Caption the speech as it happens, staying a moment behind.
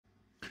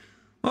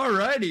All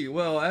righty.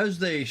 Well, as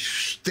they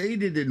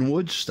stated in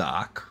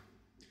Woodstock,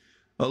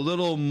 a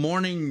little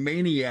morning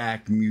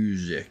maniac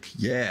music.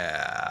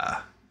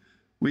 Yeah.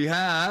 We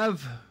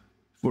have,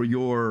 for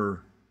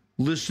your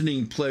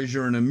listening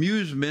pleasure and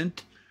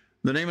amusement,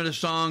 the name of the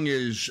song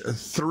is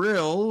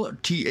Thrill,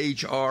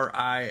 Thrill,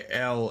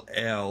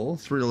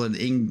 Thrill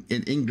in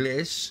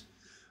English,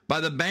 by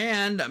the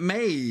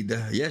BAND-MAID.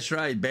 Yes,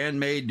 right,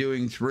 BAND-MAID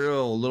doing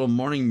Thrill, a little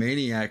morning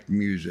maniac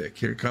music.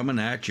 Here coming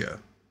at you.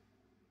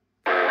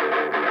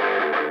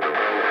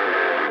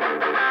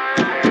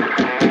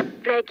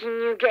 Breaking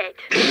new gate.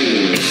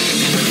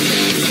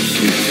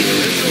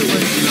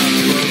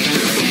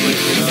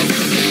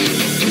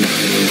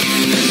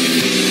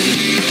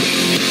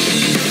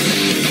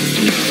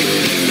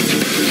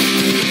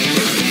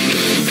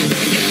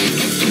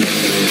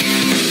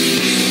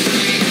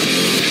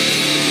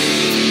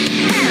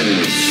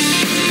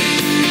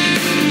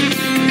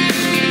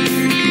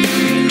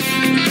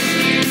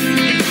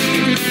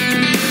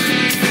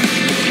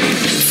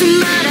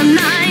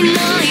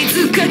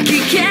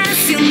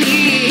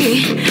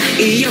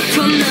イヤ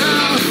ホンの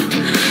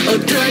音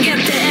が出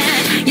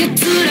奴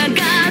らが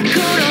転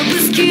ぶ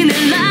好き狙っ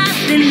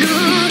てる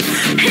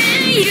変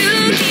勇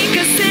気か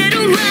せる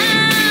わ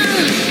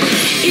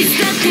いつ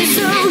だって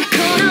そうこ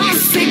の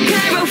世界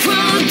は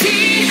 4D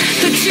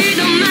立ち止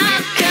ま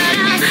った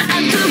らあ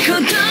とほ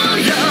ど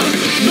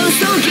暴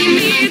走気味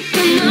と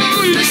の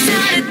なさ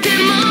れて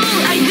も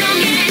I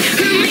don't get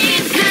踏み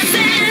出せ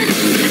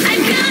I'm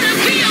gonna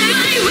be on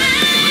my way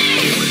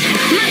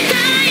また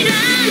いら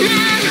な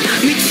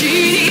い道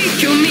に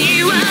興味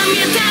は見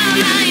当たら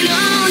ないの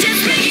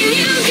Just breaking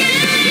new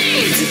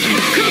gates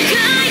後悔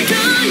と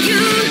いう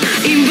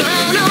陰謀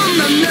の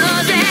もの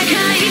でか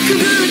いくぐ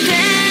って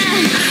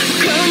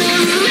この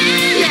上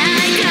な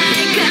い快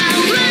感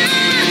は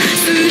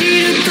スリ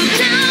ルとと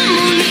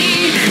もに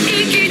生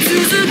き続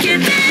け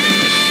て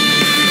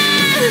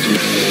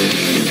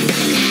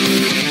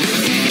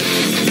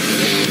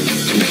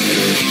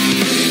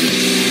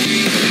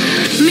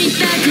見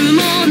たくも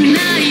な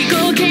い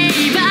光景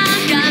ば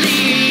かり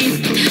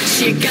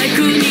視覚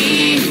に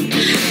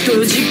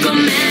閉じ込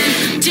め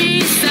小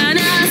さな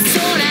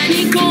空に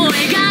声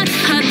が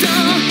ハト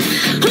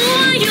を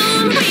呼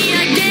び上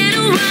げる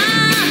わ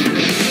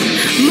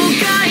も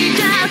がい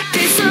たって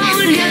そ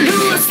りゃル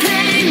アステ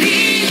リ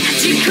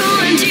自己暗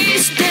示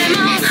しても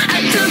あ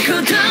とこ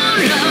ど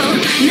ろ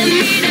涙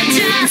じ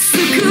ゃ救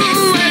わ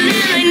れな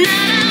いな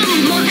ら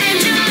もうエン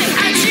ジョイ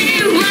味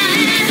わ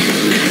え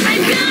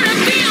I'm gonna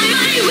be on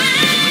my way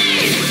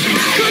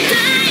答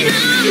えの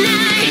な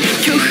い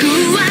恐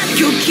怖は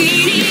狂気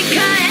に変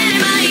えれ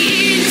ばい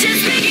い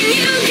Just breaking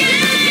new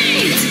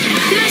gates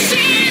真っ白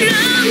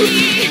に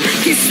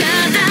消さ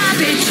だ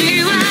ページ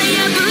は破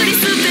り捨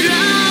てろ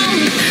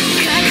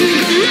覚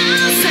悟の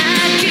先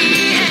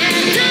へ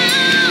と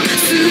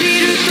スリ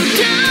ルと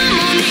とも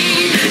に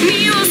身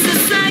を捧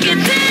げ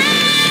て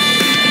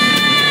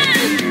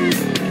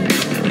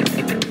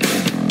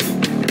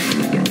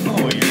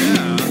Oh,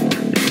 yeah.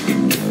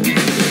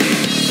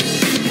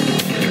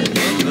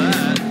 Love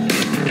that.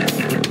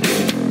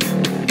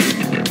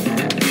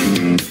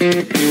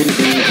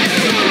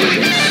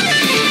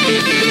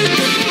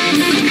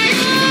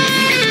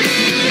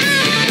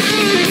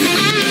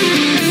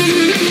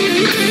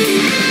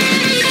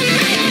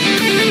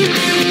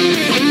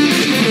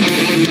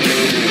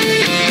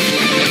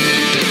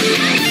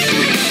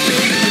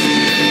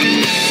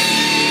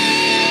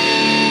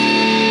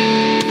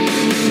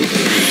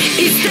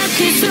 いつだっ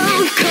てそう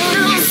こ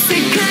の世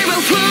界は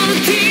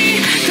 4D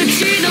立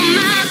ち止ま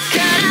った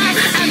ら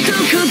あと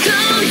ほど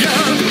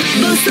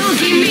暴走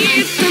気味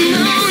との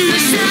な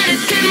され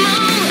ても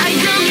I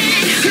don't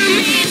get 踏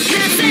み出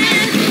せ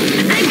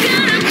I'm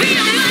gonna be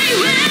on my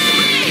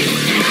way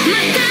ま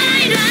た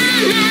いら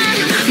な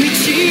い道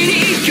に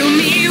興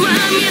味は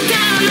見当た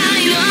らな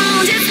いの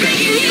Just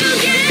breaking new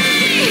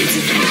gates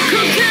後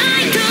悔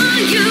と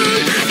いう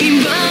陰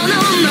謀の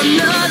もの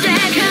で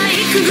かい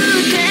くぐ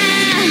って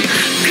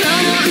こ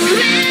の上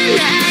な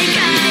い快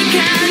感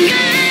が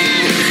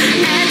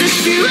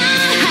私を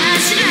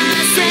走ら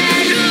せ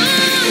る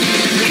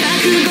覚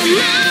悟の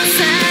先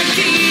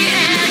へ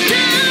と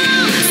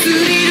スリ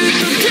ル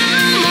とと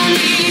も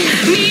に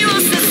身を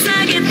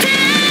捧げて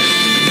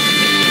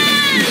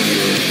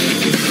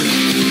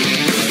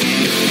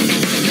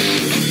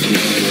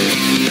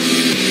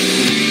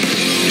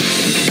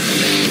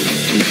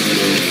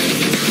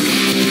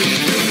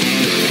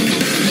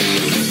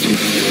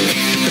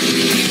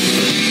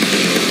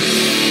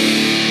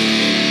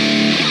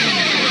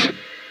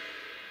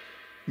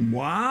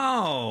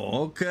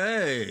Wow.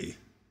 Okay.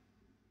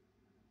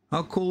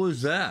 How cool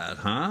is that,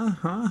 huh?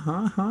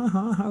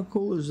 How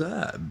cool is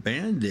that?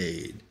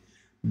 Band-Aid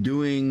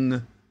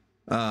doing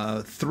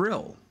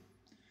Thrill.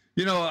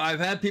 You know, I've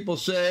had people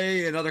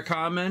say in other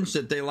comments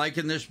that they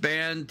liken this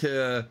band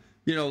to,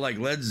 you know, like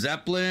Led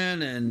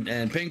Zeppelin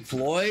and Pink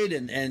Floyd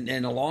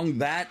and along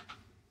that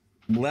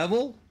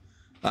level.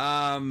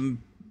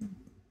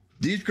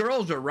 These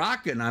girls are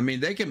rocking. I mean,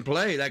 they can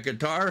play that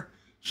guitar.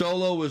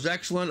 Solo was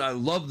excellent. I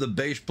love the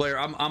bass player.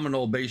 I'm an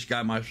old bass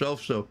guy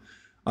myself, so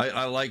I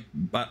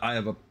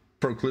have a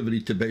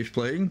proclivity to bass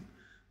playing.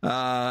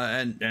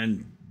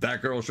 And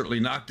that girl certainly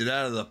knocked it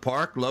out of the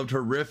park. Loved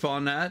her riff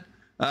on that.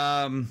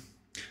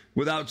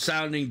 Without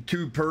sounding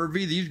too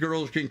pervy, these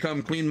girls can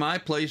come clean my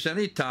place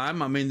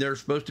anytime. I mean, they're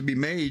supposed to be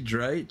maids,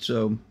 right?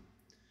 So,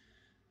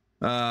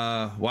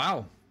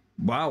 wow.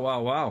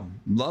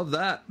 Love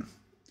that.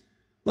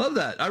 Love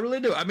that. I really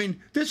do. I mean,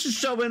 this is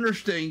so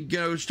interesting. You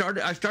know,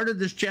 I started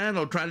this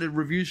channel trying to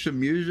review some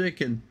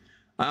music, and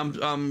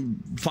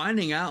I'm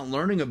finding out and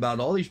learning about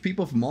all these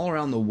people from all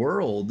around the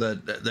world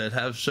that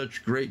have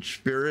such great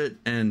spirit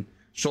and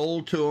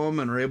soul to them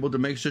and are able to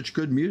make such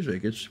good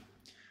music.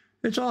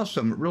 It's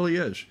awesome. It really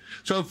is.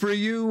 So for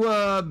you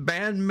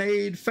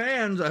BAND-MAID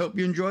fans, I hope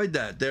you enjoyed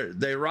that.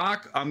 They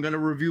rock. I'm going to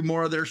review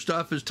more of their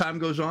stuff as time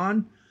goes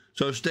on.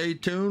 So stay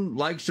tuned.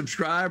 Like,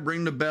 subscribe,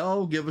 ring the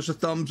bell, give us a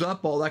thumbs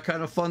up, all that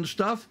kind of fun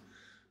stuff.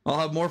 I'll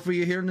have more for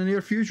you here in the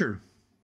near future.